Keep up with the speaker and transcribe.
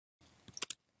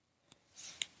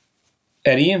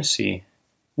At EMC,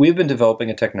 we've been developing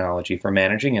a technology for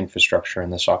managing infrastructure in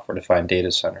the software-defined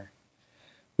data center.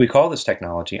 We call this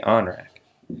technology OnRack.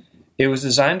 It was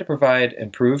designed to provide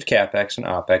improved CapEx and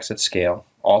OpEx at scale,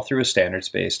 all through a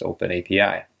standards-based open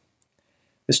API.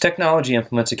 This technology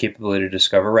implements a capability to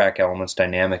discover rack elements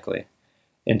dynamically,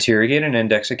 interrogate and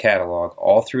index a catalog,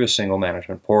 all through a single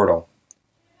management portal.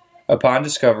 Upon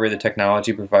discovery, the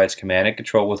technology provides command and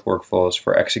control with workflows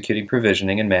for executing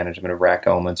provisioning and management of rack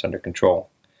elements under control.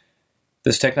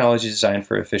 This technology is designed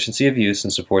for efficiency of use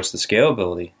and supports the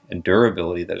scalability and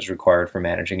durability that is required for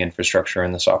managing infrastructure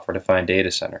in the software-defined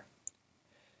data center.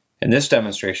 In this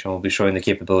demonstration, we'll be showing the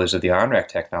capabilities of the OnRack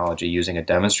technology using a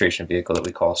demonstration vehicle that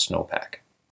we call Snowpack.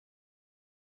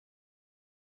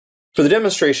 For the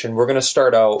demonstration, we're going to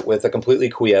start out with a completely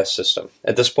quiesced system.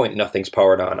 At this point, nothing's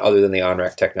powered on other than the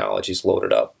OnRack technology is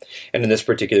loaded up. And in this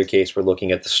particular case, we're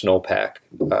looking at the Snowpack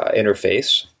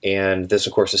interface, and this,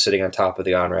 of course, is sitting on top of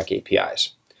the OnRack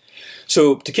APIs.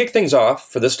 So to kick things off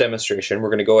for this demonstration, we're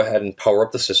going to go ahead and power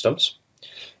up the systems.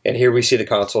 And here we see the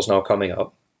consoles now coming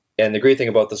up. And the great thing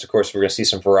about this, of course, we're going to see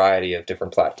some variety of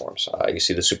different platforms. You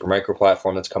see the Supermicro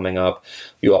platform that's coming up.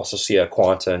 You also see a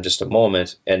Quanta in just a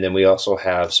moment. And then we also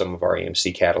have some of our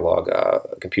EMC catalog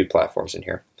compute platforms in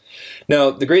here. Now,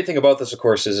 the great thing about this, of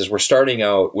course, is we're starting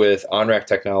out with OnRack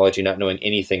technology, not knowing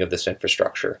anything of this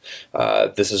infrastructure.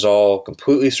 This is all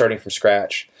completely starting from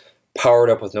scratch, powered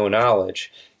up with no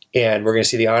knowledge. And we're going to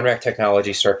see the OnRack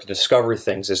technology start to discover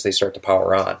things as they start to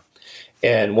power on.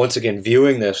 And once again,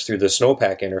 viewing this through the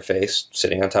Snowpack interface,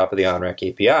 sitting on top of the OnRack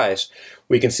APIs,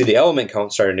 we can see the element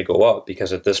count starting to go up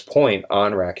because at this point,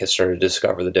 OnRack has started to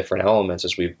discover the different elements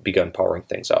as we've begun powering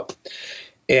things up.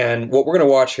 And what we're going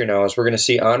to watch here now is we're going to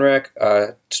see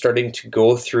OnRack starting to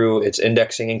go through its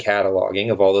indexing and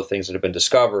cataloging of all the things that have been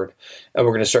discovered, and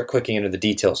we're going to start clicking into the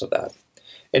details of that.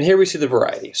 And here we see the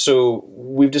variety. So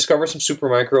we've discovered some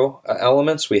Supermicro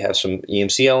elements. We have some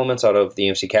EMC elements out of the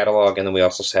EMC catalog, and then we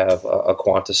also have a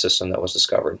Quanta system that was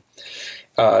discovered.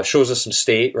 Shows us some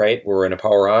state, right? We're in a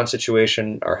power on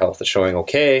situation. Our health is showing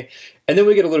okay. And then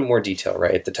we get a little more detail,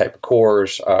 right? The type of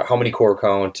cores, how many core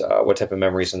count, what type of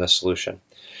memory is in this solution.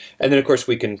 And then, of course,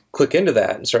 we can click into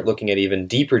that and start looking at even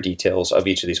deeper details of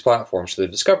each of these platforms through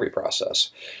the discovery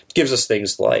process. It gives us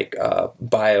things like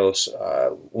BIOS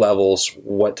levels,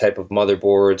 what type of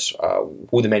motherboards,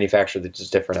 who the manufacturer of these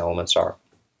different elements are.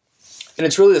 And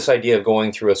it's really this idea of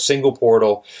going through a single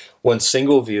portal, one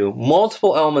single view,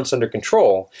 multiple elements under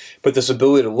control, but this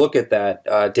ability to look at that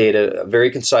data very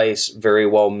concise, very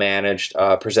well managed,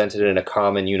 presented in a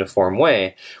common, uniform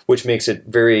way, which makes it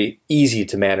very easy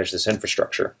to manage this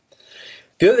infrastructure.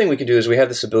 The other thing we can do is we have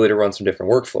this ability to run some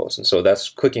different workflows, and so that's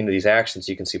clicking to these actions.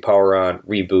 You can see power on,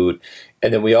 reboot,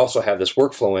 and then we also have this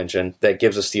workflow engine that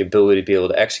gives us the ability to be able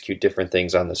to execute different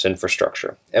things on this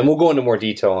infrastructure. And we'll go into more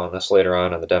detail on this later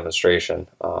on in the demonstration,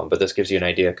 but this gives you an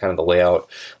idea of kind of the layout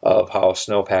of how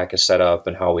Snowpack is set up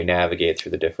and how we navigate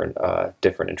through the different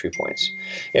entry points.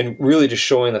 And really just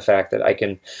showing the fact that I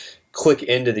can click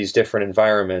into these different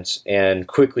environments and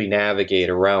quickly navigate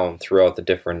around throughout the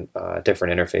different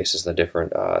interfaces and the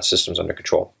different systems under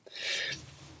control.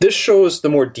 This shows the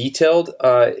more detailed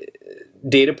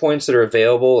data points that are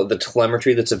available, the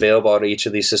telemetry that's available out of each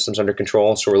of these systems under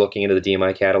control. So we're looking into the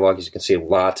DMI catalog. As you can see,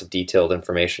 lots of detailed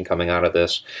information coming out of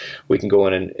this. We can go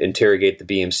in and interrogate the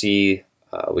BMC.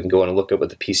 We can go in and look at what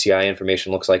the PCI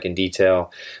information looks like in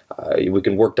detail. We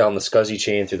can work down the SCSI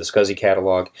chain through the SCSI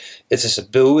catalog. It's this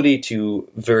ability to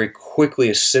very quickly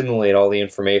assimilate all the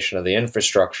information of the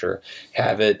infrastructure,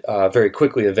 have it very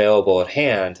quickly available at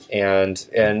hand,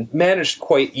 and managed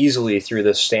quite easily through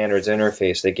this standards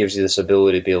interface that gives you this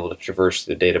ability to be able to traverse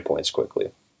the data points quickly.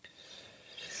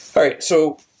 All right,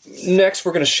 so next,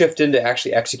 we're going to shift into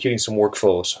actually executing some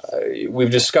workflows. We've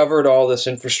discovered all this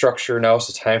infrastructure. Now is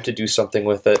the time to do something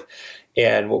with it.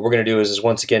 And what we're going to do is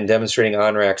once again demonstrating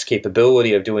OnRack's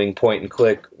capability of doing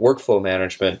point-and-click workflow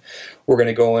management. We're going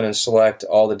to go in and select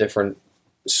all the different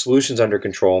solutions under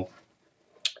control,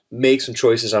 make some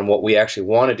choices on what we actually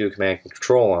want to do command and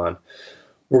control on.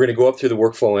 We're going to go up through the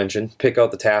workflow engine, pick out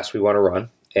the tasks we want to run.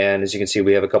 And as you can see,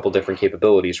 we have a couple different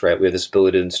capabilities, right? We have this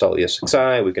ability to install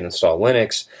ESXi, we can install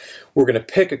Linux. We're going to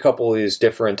pick a couple of these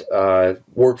different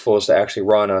workflows to actually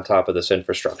run on top of this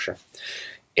infrastructure.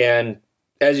 And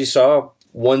as you saw,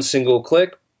 one single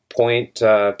click, point,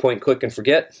 click, and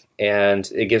forget,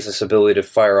 and it gives us ability to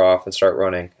fire off and start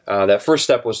running. That first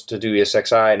step was to do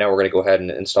ESXi. Now we're going to go ahead and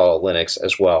install Linux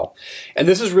as well. And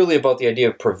this is really about the idea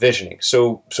of provisioning.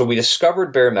 So we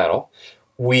discovered bare metal.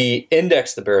 We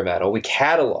indexed the bare metal, we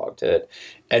cataloged it,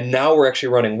 And now we're actually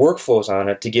running workflows on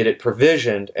it to get it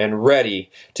provisioned and ready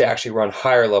to actually run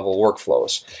higher level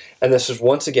workflows. And this is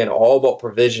once again all about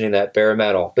provisioning that bare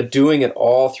metal, but doing it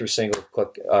all through single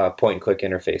click, point and click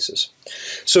interfaces.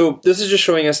 So this is just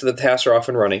showing us that the tasks are off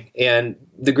and running. And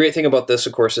the great thing about this,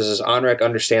 of course, is OnRack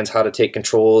understands how to take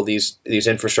control of these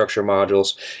infrastructure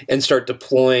modules and start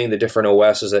deploying the different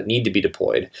OSs that need to be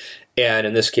deployed. And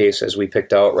in this case, as we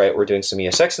picked out, right, we're doing some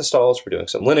ESX installs, we're doing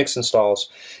some Linux installs,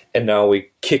 and now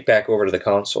we kick back over to the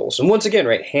consoles. And once again,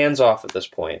 right, hands off at this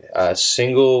point.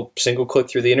 Single click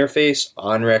through the interface.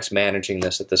 OnRack's managing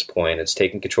this at this point. It's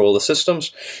taking control of the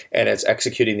systems, and it's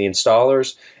executing the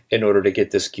installers in order to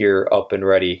get this gear up and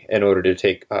ready in order to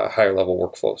take higher level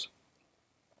workflows.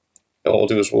 And what we'll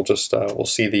do is we'll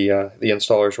see the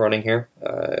installers running here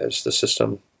as the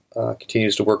system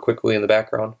continues to work quickly in the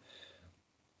background.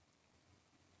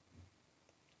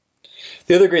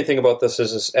 The other great thing about this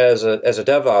is as a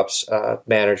DevOps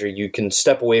manager, you can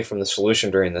step away from the solution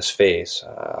during this phase.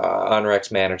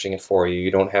 OnRack's managing it for you.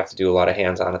 You don't have to do a lot of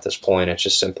hands-on at this point. It's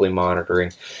just simply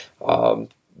monitoring.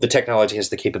 The technology has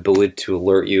the capability to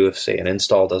alert you if, say, an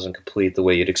install doesn't complete the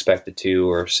way you'd expect it to,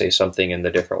 or say something in the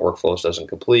different workflows doesn't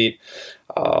complete.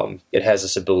 It has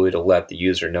this ability to let the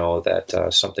user know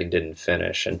that something didn't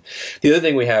finish. And the other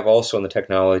thing we have also in the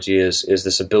technology is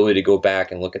this ability to go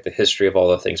back and look at the history of all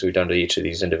the things we've done to each of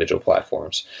these individual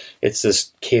platforms. It's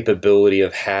this capability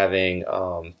of having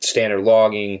standard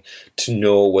logging to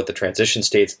know what the transition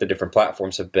states of the different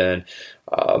platforms have been.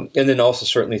 And then also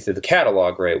certainly through the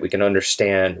catalog, right, we can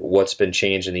understand what's been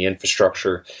changed in the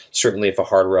infrastructure, certainly if a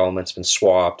hardware element's been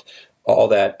swapped, all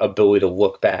that ability to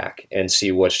look back and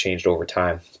see what's changed over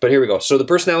time. But here we go. So the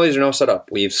personalities are now set up.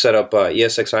 We've set up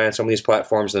ESXi on some of these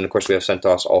platforms, and then of course we have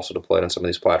CentOS also deployed on some of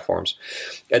these platforms.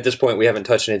 At this point we haven't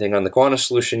touched anything on the Quanta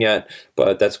solution yet,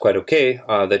 but that's quite okay.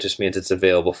 That just means it's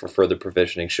available for further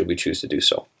provisioning should we choose to do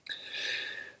so.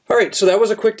 All right, so that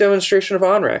was a quick demonstration of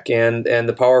OnRack and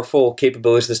the powerful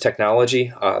capabilities of this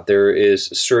technology. There is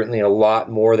certainly a lot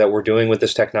more that we're doing with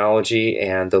this technology,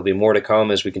 and there'll be more to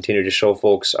come as we continue to show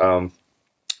folks how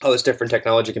this different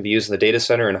technology can be used in the data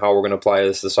center and how we're going to apply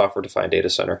this to the software-defined data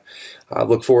center.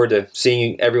 Look forward to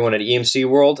seeing everyone at EMC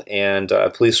World, and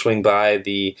please swing by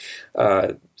the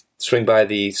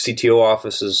CTO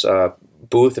office's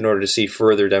booth in order to see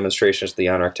further demonstrations of the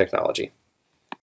OnRack technology.